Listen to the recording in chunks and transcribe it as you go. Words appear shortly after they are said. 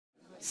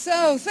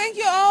So, thank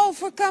you all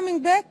for coming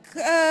back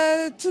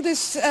to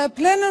this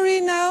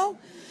plenary now.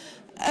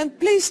 And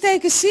please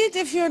take a seat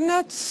if you're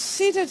not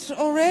seated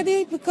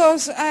already,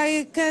 because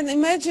I can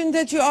imagine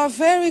that you are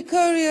very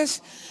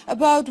curious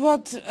about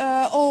what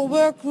all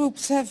work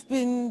groups have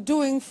been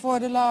doing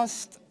for the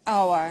last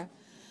hour.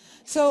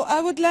 So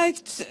I would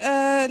like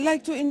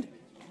to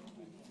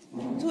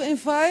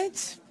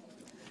invite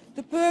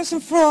the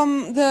person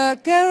from the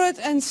Carrot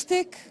and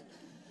Stick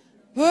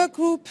work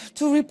group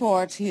to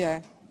report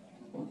here.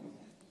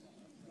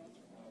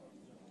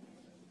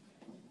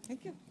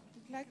 Thank you.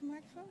 Would you like a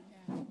microphone?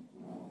 Yeah.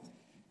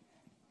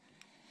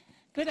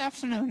 Good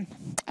afternoon.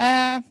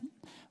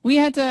 We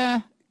had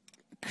a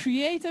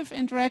creative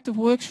interactive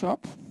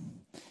workshop,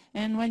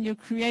 and when you're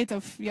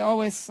creative, you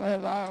always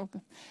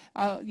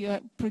you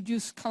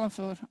produce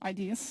colorful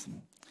ideas.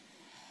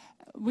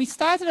 We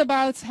started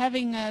about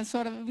having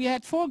we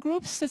had 4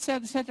 groups that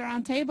sat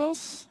around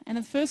tables, and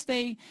at first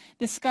they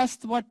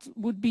discussed what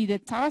would be the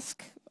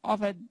task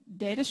of a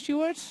data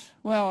steward.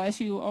 Well,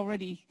 as you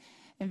already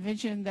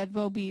envisioned,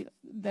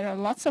 there are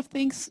lots of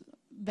things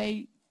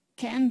they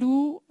can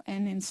do,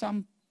 and in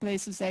some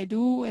places they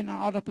do, and in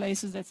other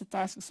places that's a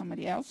task of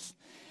somebody else.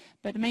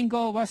 But the main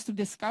goal was to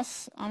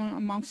discuss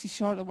amongst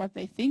each other what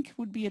they think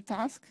would be a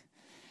task.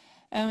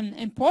 An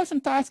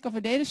important task of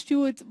a data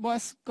steward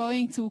was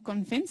going to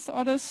convince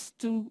others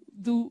to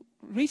do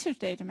research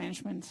data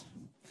management.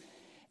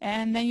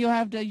 And then you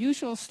have the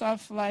usual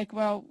stuff like,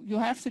 well, you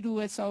have to do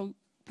it, so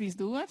please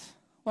do it.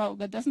 Well,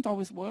 that doesn't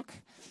always work.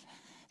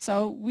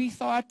 So we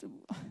thought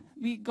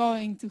we're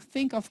going to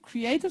think of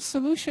creative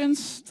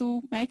solutions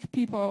to make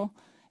people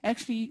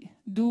actually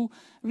do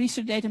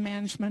research data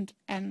management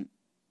and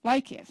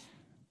like it.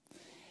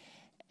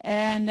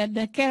 And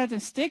the Carrot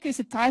and Stick is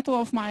the title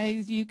of my,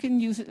 you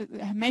can use it,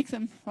 make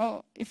them,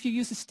 well, if you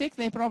use a stick,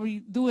 they probably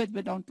do it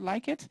but don't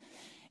like it.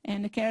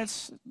 And the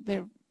carrots,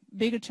 they're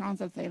bigger chance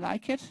that they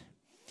like it.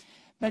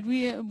 But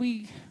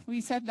we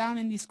sat down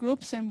in these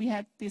groups and we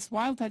had these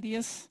wild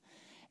ideas,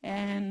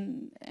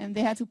 and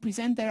they had to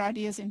present their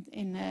ideas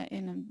in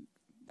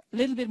a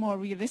little bit more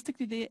realistic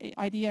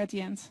idea at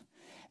the end.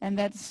 And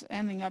that's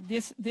ending up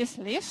this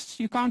list.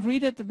 You can't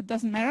read it, but it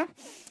doesn't matter.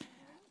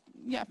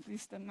 Yeah,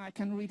 please, then I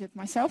can read it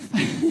myself.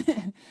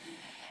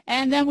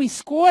 And then we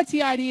scored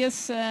the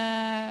ideas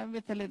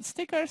with the little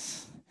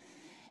stickers,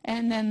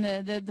 and then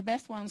the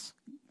best ones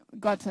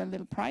got a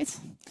little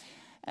prize.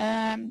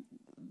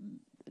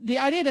 The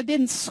idea that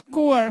didn't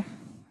score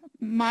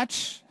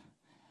much,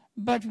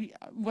 but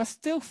was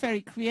still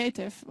very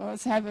creative,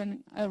 was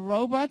having a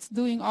robot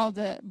doing all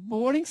the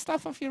boring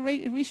stuff of your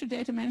research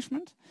data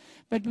management.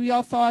 But we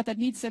all thought that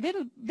needs a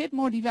little bit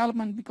more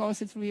development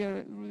because it's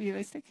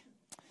realistic.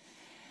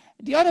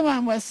 The other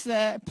one was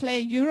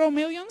play Euro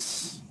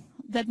Millions.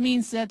 That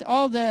means that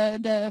all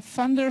the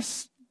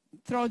funders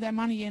throw their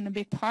money in a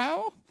big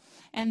pile,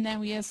 and then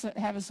we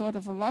have a sort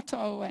of a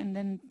lotto, and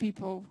then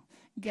people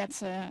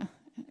get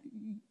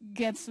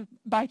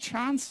by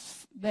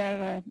chance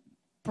their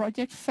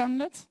project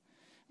funded.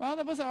 Well,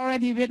 there was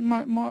already a bit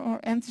more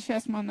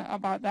enthusiasm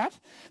about that.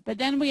 But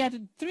then we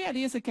had 3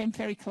 ideas that came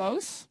very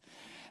close.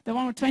 The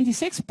one with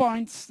 26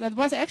 points, that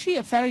was actually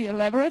a very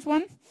elaborate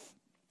one.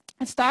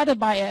 It started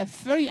by a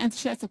very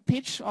enthusiastic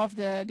pitch of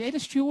the data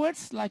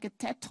stewards, like a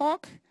TED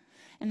talk.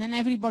 And then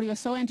everybody was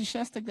so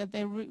enthusiastic that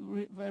they were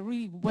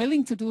really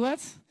willing to do it.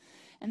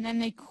 And then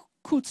they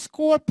could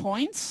score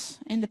points,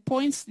 and the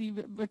points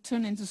were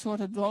turned into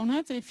sort of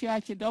donut. If you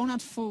had your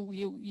donut full,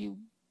 you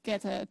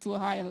get to a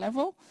higher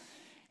level.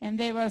 And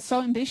they were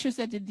so ambitious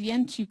that at the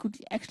end you could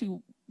actually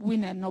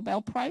win a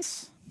Nobel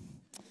Prize.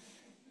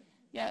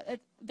 Yeah,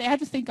 they had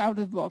to think out of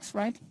the box,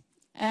 right?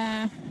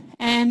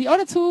 And the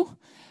other 2,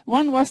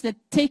 one was the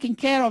taking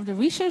care of the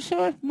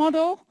researcher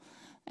model,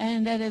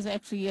 and that is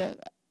actually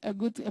a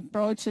good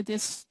approach. It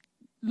is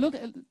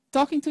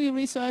talking to your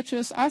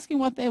researchers, asking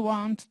what they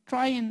want,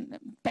 try and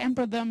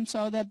pamper them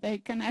so that they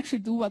can actually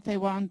do what they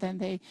want, and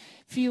they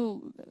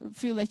feel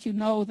that you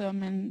know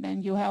them,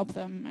 and you help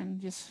them and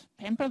just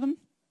pamper them.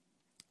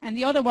 And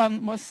the other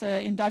one was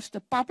in Dutch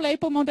the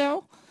paplepel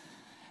model.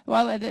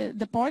 Well,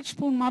 the porridge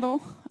spoon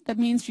model. That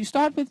means you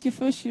start with your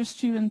first year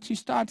student, you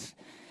start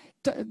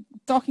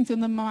talking to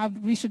them about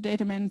research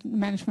data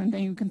management,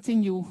 and you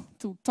continue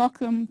to talk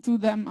to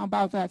them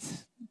about that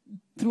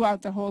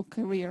throughout their whole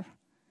career.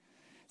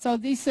 So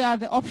these are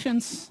the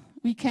options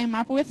we came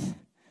up with.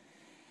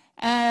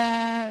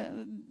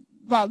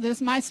 Well, there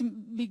might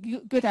be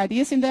good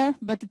ideas in there,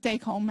 but the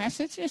take-home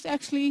message is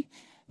actually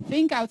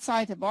think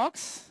outside the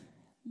box.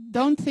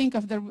 Don't think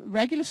of the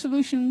regular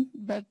solution,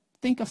 but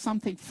think of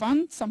something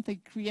fun, something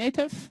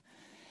creative,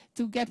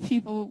 to get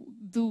people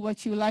do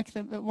what you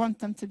want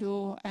them to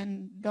do,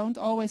 and don't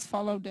always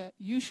follow the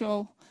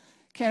usual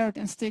carrot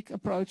and stick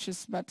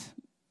approaches, but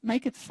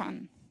make it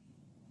fun.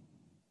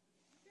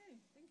 Okay,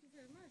 thank you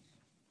very much.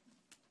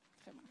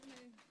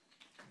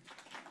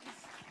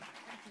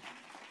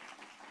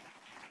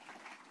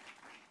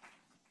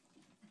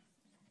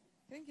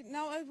 Thank you.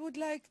 Now I would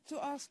like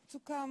to ask to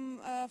come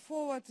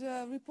forward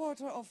the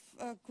reporter of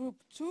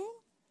Group 2.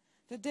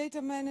 the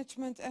data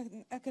management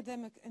and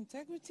academic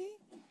integrity.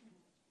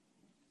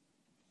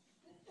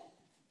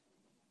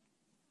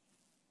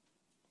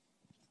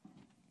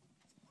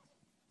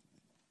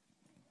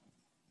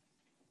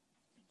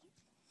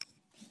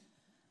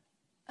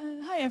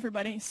 Hi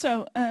everybody.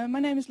 So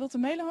my name is Lotte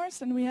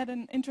Melenhorst and we had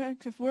an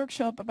interactive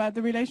workshop about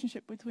the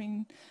relationship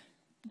between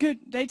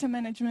good data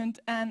management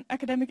and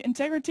academic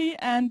integrity,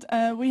 and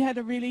we had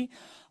a really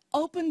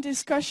open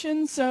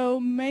discussion. So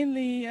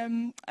mainly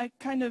I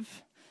kind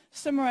of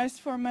summarized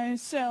for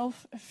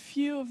myself a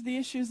few of the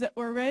issues that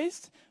were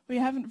raised. We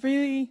haven't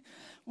really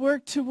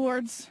worked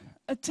towards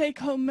a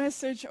take-home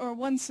message or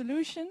one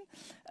solution,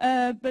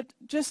 but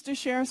just to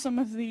share some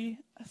of the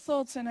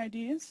thoughts and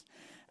ideas.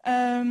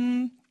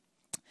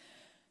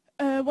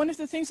 One of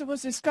the things that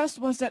was discussed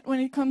was that when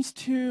it comes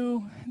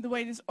to the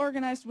way it is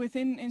organized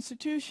within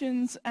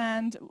institutions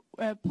and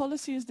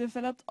policy is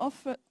developed,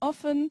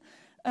 often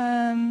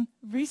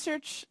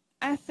research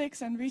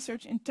ethics and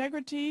research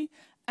integrity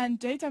and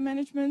data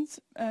management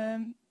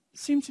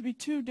seem to be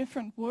two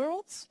different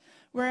worlds,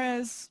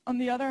 whereas on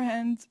the other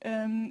hand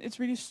it's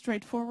really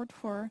straightforward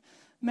for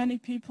many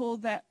people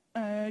that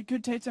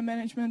good data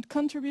management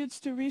contributes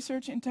to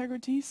research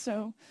integrity.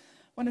 So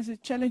one of the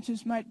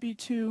challenges might be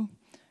to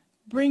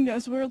bring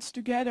those worlds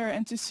together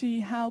and to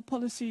see how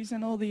policies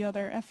and all the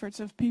other efforts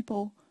of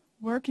people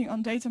working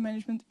on data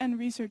management and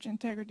research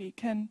integrity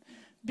can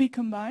be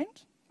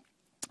combined.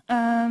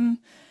 And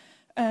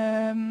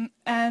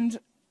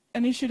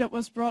an issue that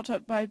was brought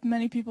up by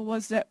many people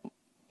was that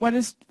what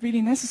is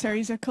really necessary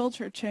is a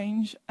culture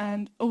change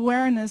and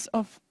awareness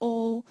of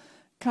all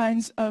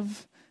kinds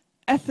of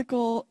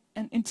ethical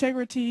and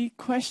integrity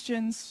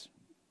questions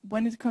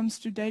when it comes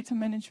to data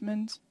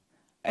management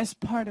as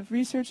part of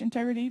research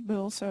integrity, but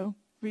also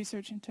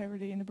research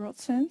integrity in the broad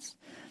sense.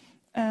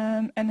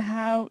 And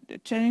how the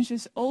challenge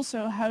is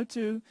also how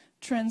to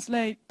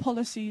translate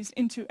policies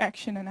into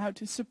action and how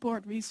to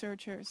support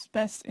researchers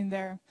best in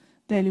their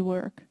daily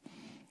work.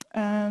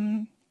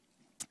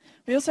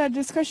 We also had a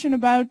discussion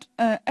about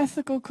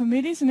ethical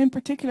committees, and in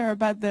particular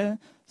about the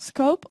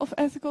scope of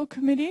ethical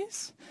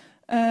committees.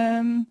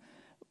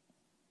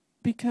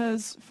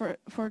 Because,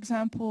 for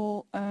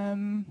example,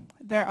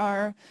 there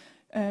are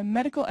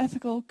medical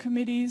ethical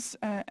committees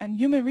and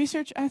human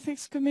research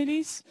ethics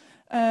committees,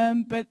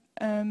 but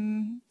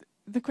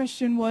the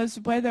question was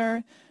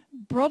whether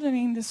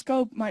broadening the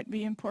scope might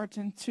be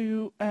important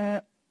to,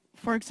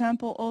 for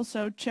example,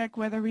 also check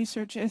whether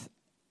research is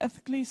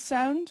ethically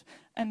sound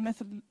and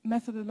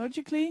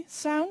methodologically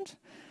sound.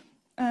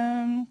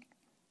 And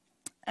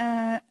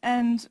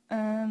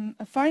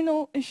a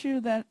final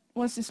issue that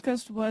was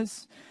discussed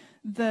was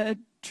the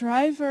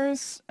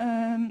drivers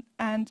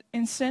and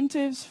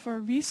incentives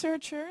for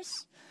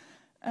researchers.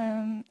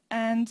 For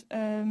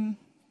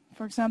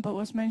example, it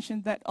was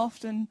mentioned that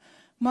often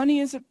money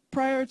is a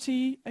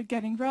priority,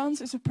 getting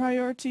grants is a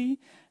priority,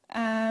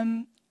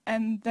 and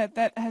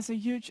that has a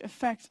huge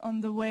effect on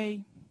the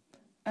way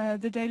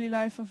the daily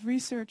life of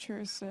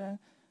researchers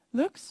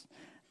looks,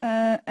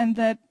 and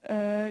that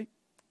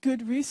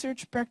good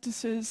research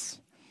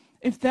practices,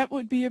 if that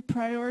would be a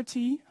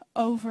priority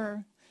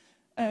over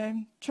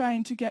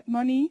trying to get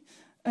money,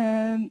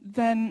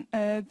 then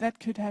that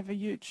could have a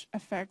huge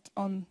effect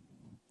on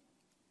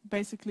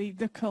basically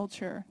the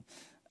culture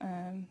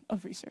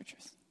of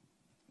researchers.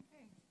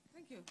 Okay,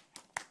 thank you.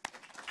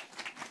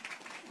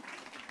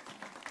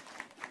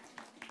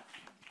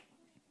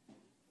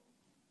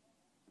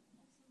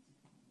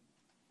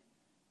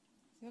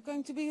 You're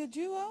going to be a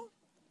duo?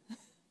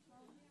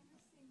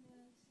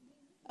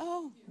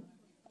 Oh,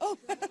 oh,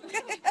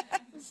 okay.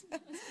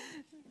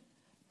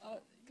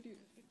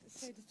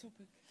 Say the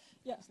topic.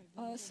 Yeah.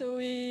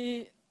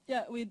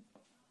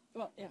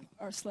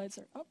 Our slides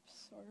are up.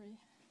 Sorry.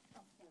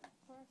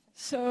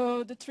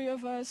 So the three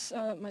of us,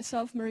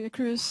 myself, Maria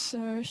Cruz,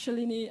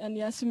 Shalini, and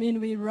Yasmin,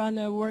 we run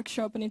a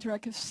workshop, an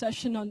interactive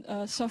session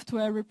on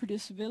software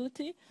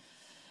reproducibility.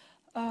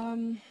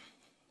 It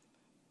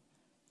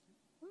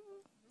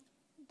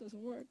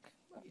doesn't work.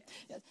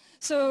 Yeah.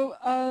 So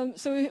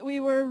we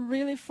were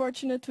really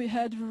fortunate. We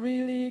had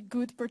really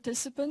good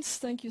participants.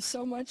 Thank you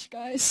so much,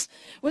 guys.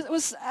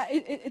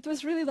 It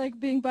was really like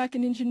being back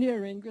in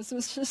engineering, because it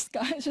was just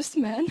guys, just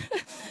men.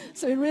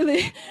 So it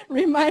really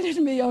reminded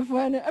me of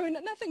when, I mean,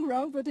 nothing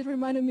wrong, but it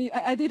reminded me,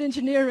 I did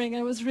engineering,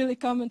 and it was really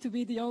common to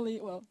be the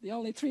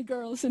only three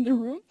girls in the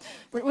room,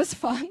 but it was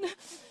fun.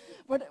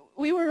 But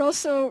we were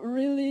also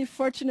really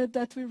fortunate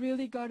that we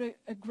really got a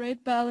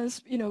great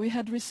balance. You know, we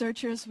had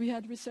researchers, we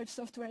had research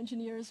software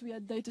engineers, we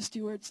had data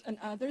stewards and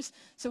others.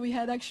 So we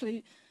had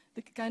actually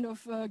the kind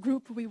of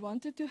group we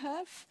wanted to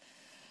have.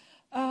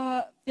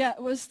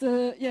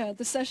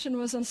 The session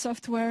was on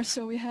software,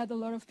 so we had a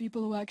lot of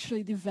people who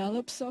actually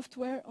developed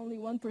software. Only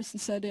one person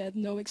said they had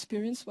no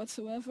experience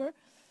whatsoever.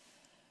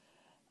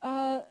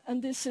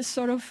 And this is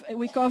sort of,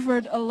 we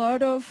covered a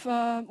lot of,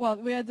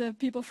 we had the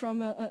people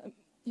from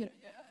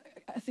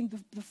I think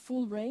the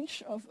full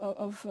range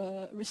of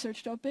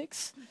research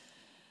topics.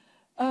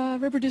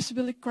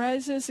 Reproducibility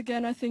crisis,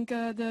 again, I think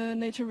the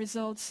Nature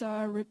results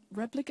are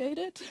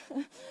replicated.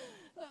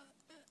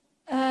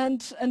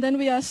 And then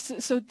we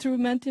asked, so through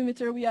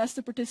Mentimeter, we asked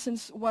the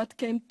participants what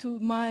came to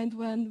mind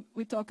when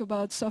we talk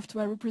about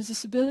software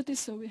reproducibility.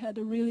 So we had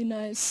a really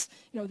nice,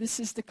 this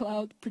is the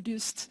cloud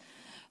produced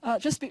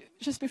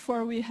just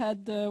before we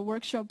had the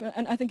workshop.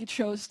 And I think it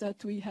shows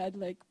that we had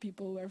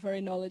people who are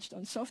very knowledgeable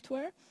on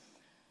software.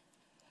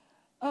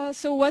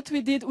 So what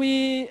we did,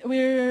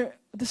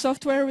 the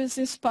software was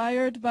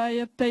inspired by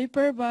a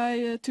paper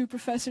by 2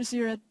 professors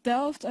here at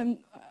Delft.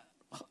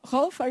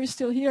 Rolf, are you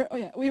still here? Oh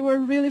yeah, we were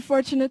really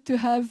fortunate to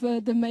have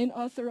the main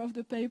author of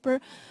the paper,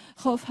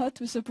 Rolf Hutt,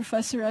 who's a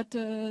professor at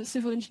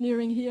civil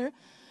engineering here.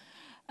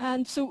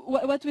 And so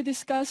what we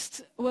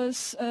discussed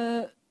was,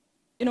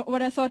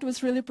 what I thought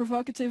was really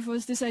provocative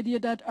was this idea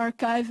that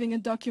archiving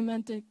and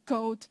documenting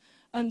code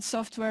and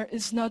software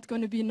is not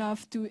going to be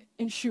enough to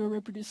ensure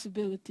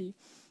reproducibility.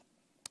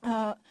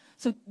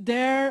 So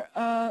their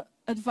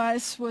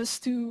advice was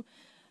to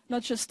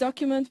not just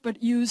document,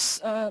 but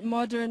use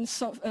modern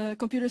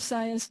computer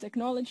science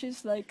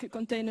technologies like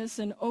containers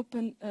and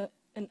open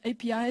and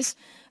APIs,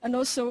 and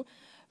also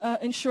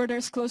ensure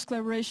there's close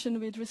collaboration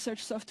with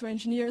research software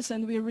engineers.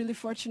 And we're really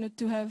fortunate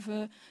to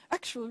have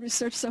actual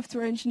research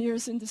software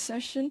engineers in the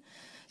session.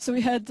 So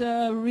we had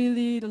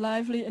really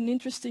lively and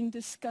interesting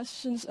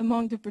discussions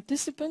among the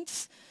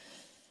participants.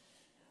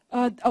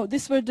 The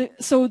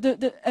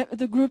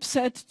group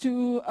said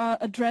to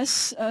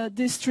address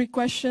these 3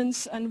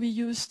 questions, and we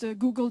used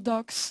Google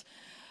Docs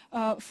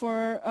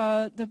for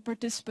the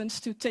participants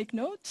to take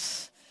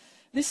notes.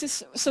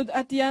 So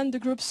at the end, the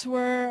groups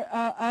were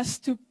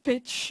asked to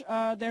pitch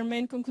their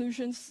main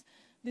conclusions.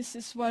 This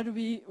is what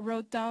we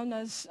wrote down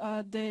as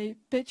they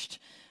pitched.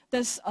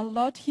 There's a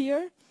lot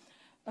here,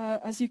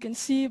 as you can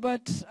see,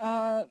 but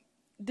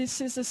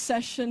this is a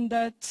session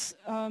that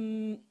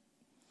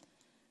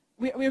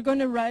we're going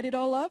to write it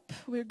all up.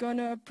 We're going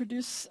to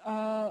produce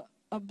a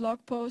blog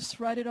post,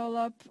 write it all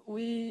up.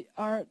 We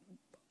are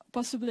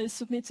possibly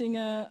submitting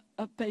a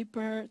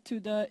paper to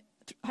the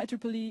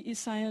IEEE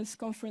eScience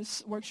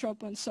Conference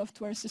Workshop on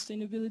Software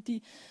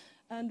Sustainability.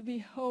 And we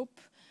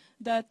hope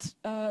that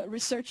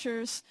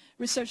researchers,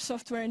 research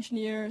software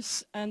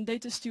engineers, and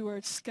data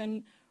stewards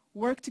can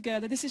work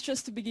together. This is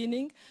just the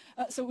beginning.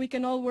 So we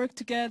can all work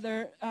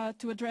together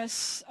to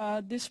address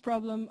this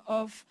problem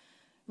of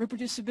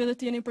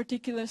reproducibility, and in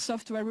particular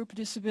software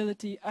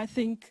reproducibility. I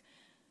think,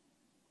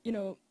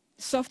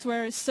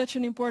 software is such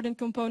an important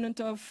component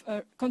of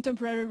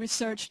contemporary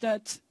research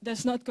that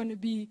there's not going to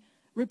be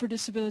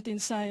reproducibility in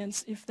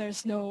science if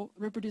there's no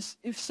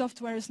if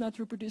software is not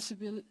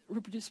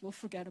reproducible,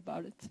 forget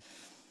about it.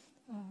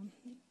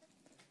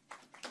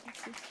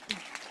 That's it.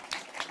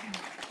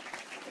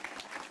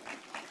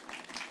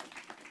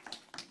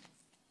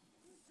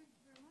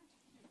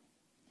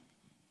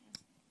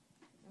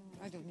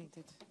 I don't need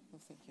it. No,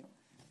 thank you.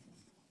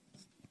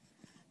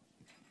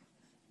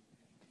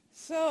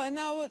 So, and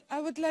now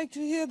I would like to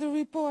hear the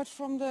report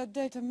from the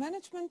Data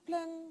Management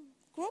Plan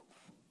group.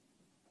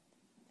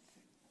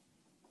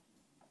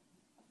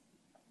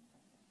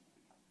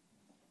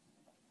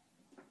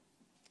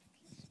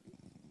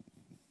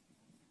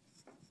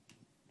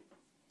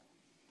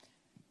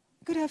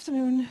 Good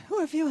afternoon.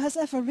 Who of you has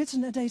ever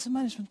written a data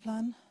management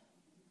plan?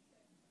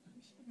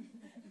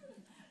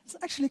 It's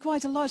actually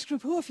quite a large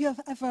group. Who of you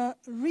have ever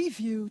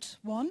reviewed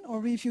one or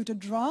reviewed a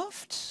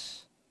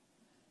draft?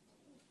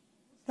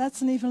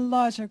 That's an even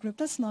larger group.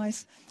 That's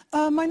nice.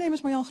 My name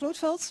is Marjan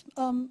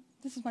Grootveld.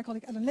 This is my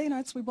colleague Ellen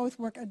Leenaerts. We both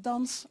work at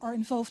DANS, are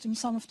involved in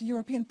some of the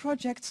European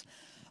projects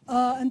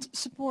and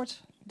support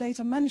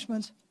data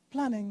management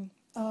planning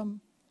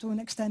to an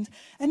extent.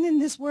 And in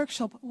this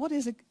workshop,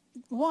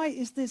 why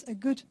is this a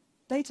good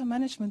data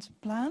management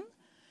plan?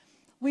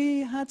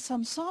 We had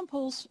some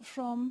samples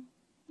from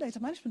data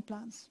management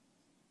plans,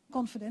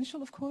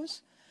 confidential of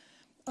course.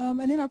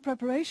 And in our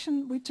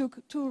preparation we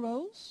took 2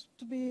 roles,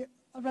 to be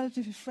a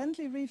relatively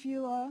friendly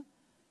reviewer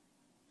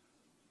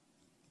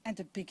and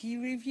a picky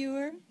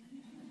reviewer.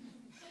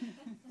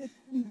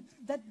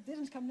 That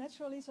didn't come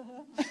naturally to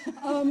her.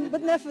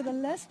 But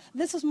nevertheless,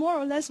 this is more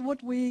or less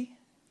what we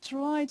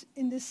tried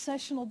in this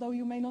session, although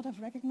you may not have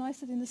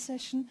recognized it in the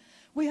session.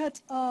 We had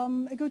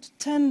a good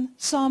 10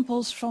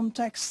 samples from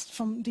text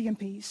from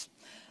DMPs.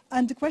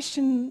 And the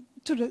question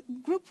to the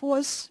group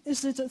was,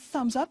 is it a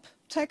thumbs up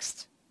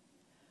text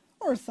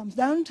or a thumbs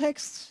down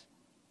text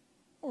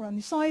or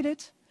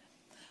undecided?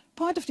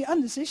 Part of the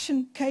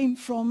undecision came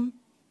from,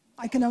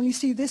 I can only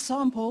see this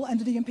sample and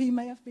the DMP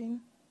may have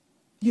been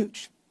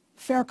huge.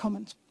 Fair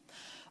comment.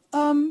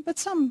 But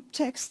some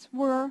texts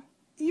were,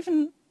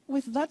 even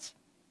with that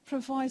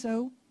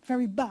proviso,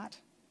 very bad.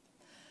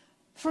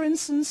 For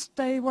instance,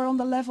 they were on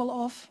the level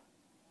of,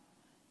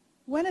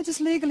 when it is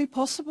legally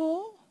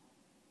possible,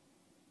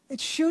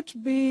 it should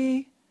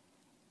be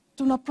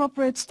to an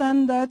appropriate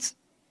standard,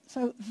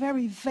 so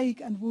very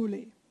vague and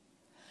woolly.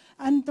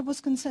 And there was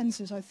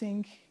consensus, I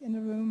think, in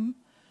the room.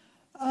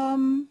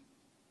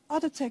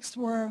 Other texts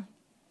were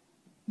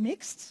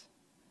mixed.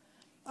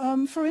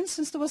 For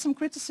instance, there was some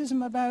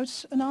criticism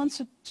about an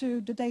answer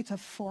to the data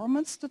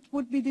formats that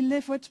would be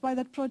delivered by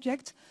that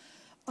project.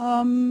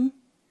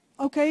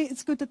 Okay,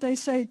 it's good that they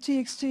say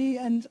TXT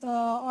and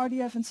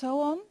RDF and so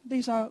on.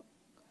 These are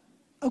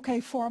okay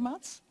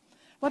formats,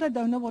 but I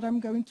don't know what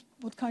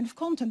kind of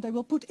content they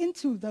will put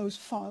into those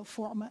file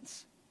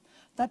formats.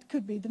 That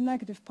could be the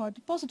negative part.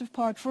 The positive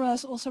part for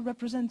us, also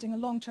representing a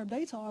long-term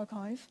data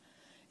archive,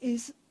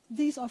 is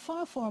these are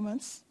file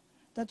formats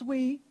that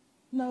we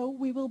know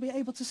we will be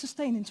able to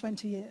sustain in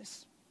 20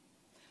 years.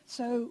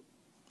 So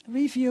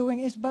reviewing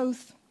is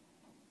both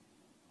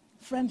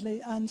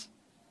friendly and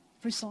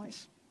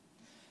precise.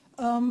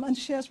 And the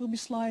shares will be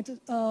shared,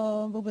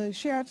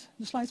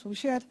 the slides will be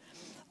shared,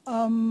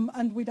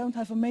 and we don't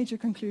have a major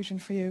conclusion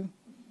for you.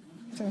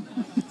 So.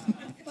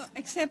 Well,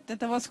 except that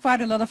there was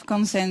quite a lot of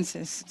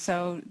consensus.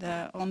 So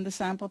on the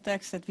sample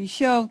text that we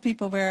showed,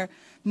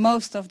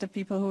 most of the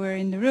people who were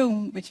in the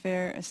room, which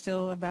were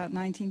still about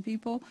 19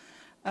 people,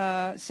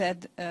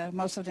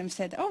 most of them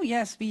said, oh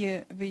yes,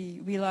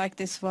 we like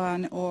this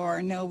one,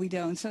 or no, we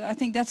don't. So I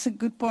think that's a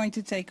good point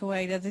to take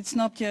away, that it's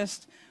not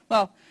just,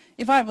 well,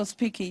 if I was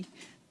picky,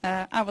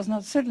 I was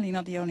certainly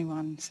not the only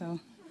one. So.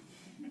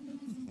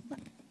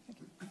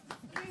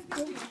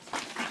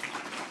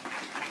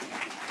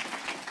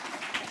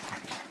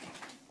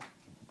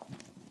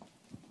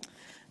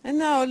 And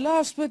now,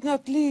 last but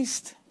not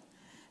least,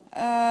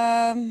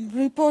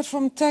 report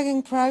from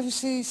tagging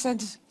privacy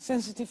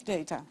sensitive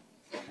data.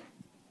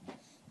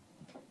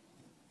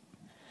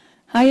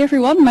 Hi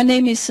everyone, my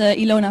name is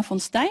Ilona von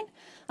Stein.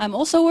 I'm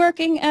also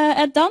working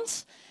at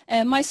DANS.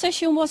 My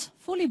session was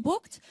fully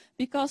booked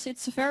because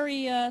it's a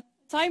very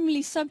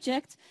timely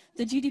subject.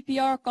 The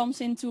GDPR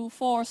comes into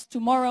force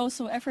tomorrow,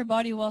 so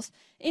everybody was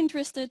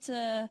interested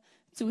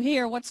to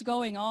hear what's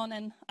going on,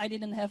 and I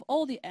didn't have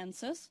all the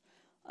answers.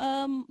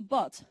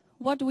 But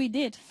what we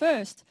did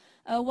first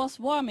was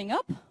warming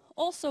up,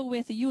 also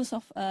with the use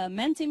of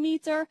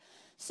Mentimeter.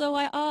 So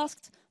I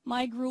asked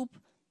my group,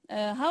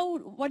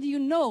 what do you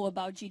know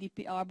about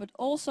GDPR, but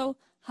also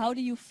how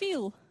do you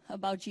feel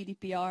about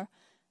GDPR?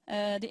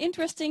 The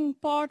interesting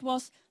part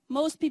was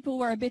most people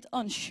were a bit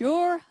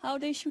unsure how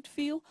they should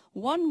feel.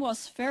 One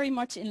was very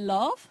much in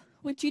love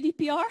with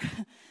GDPR.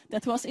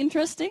 That was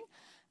interesting.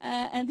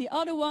 And the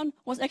other one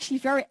was actually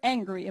very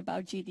angry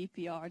about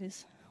GDPR.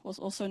 This was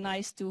also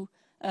nice to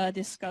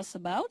discuss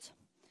about.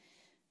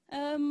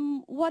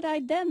 What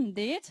I then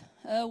did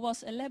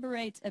was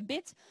elaborate a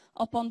bit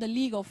upon the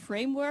legal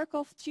framework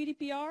of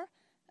GDPR,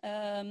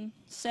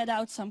 set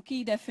out some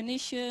key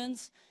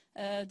definitions,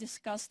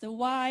 discuss the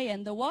why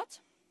and the what.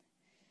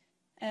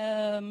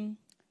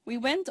 We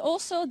went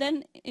also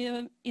then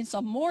in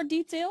some more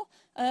detail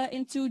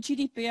into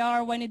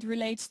GDPR when it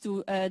relates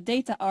to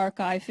data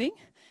archiving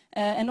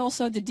and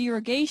also the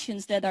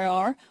derogations that there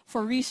are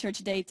for research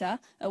data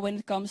when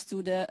it comes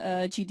to the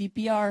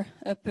GDPR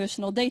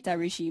personal data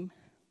regime.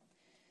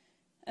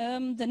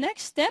 The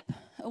next step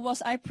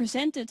was I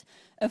presented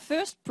a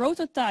first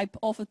prototype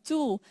of a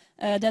tool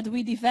that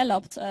we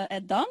developed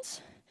at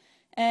DANS.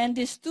 And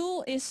this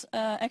tool is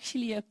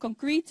actually a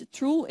concrete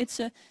tool. It's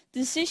a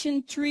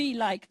decision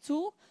tree-like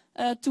tool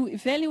to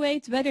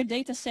evaluate whether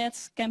data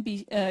sets can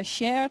be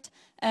shared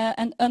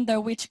and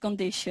under which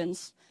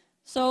conditions.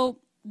 So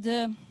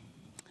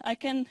I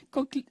can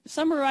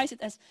summarize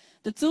it as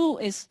the tool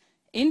is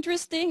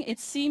interesting. It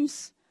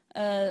seems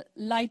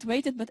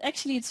lightweighted, but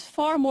actually it's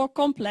far more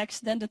complex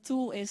than the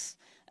tool is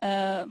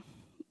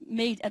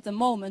made at the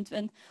moment.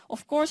 And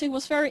of course it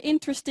was very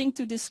interesting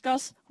to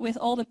discuss with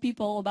all the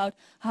people about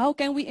how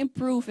can we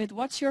improve it,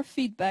 what's your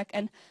feedback,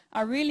 and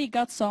I really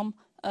got some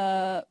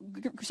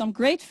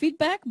great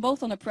feedback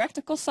both on the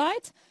practical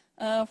side.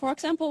 For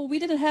example, we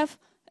didn't have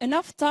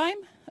enough time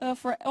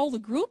for all the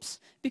groups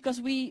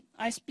because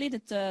I split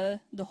it,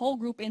 the whole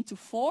group into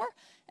 4,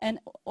 and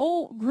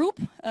all group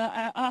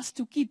are asked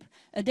to keep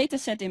a data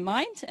set in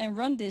mind and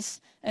run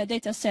this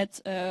data set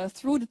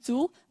through the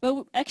tool,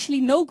 but actually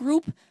no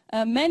group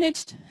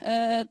managed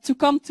to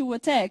come to a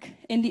tag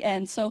in the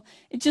end. So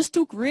it just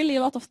took really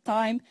a lot of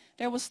time.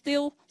 There was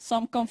still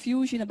some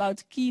confusion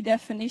about key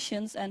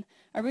definitions, and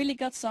I really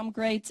got some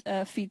great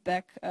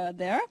feedback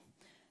there.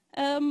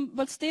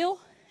 But still,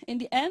 in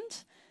the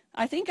end,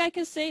 I think I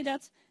can say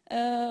that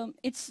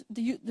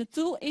the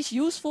tool is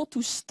useful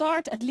to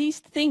start at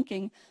least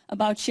thinking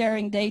about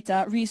sharing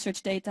data,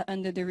 research data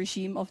under the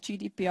regime of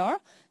GDPR.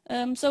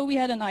 So we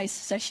had a nice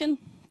session.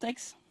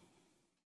 Thanks.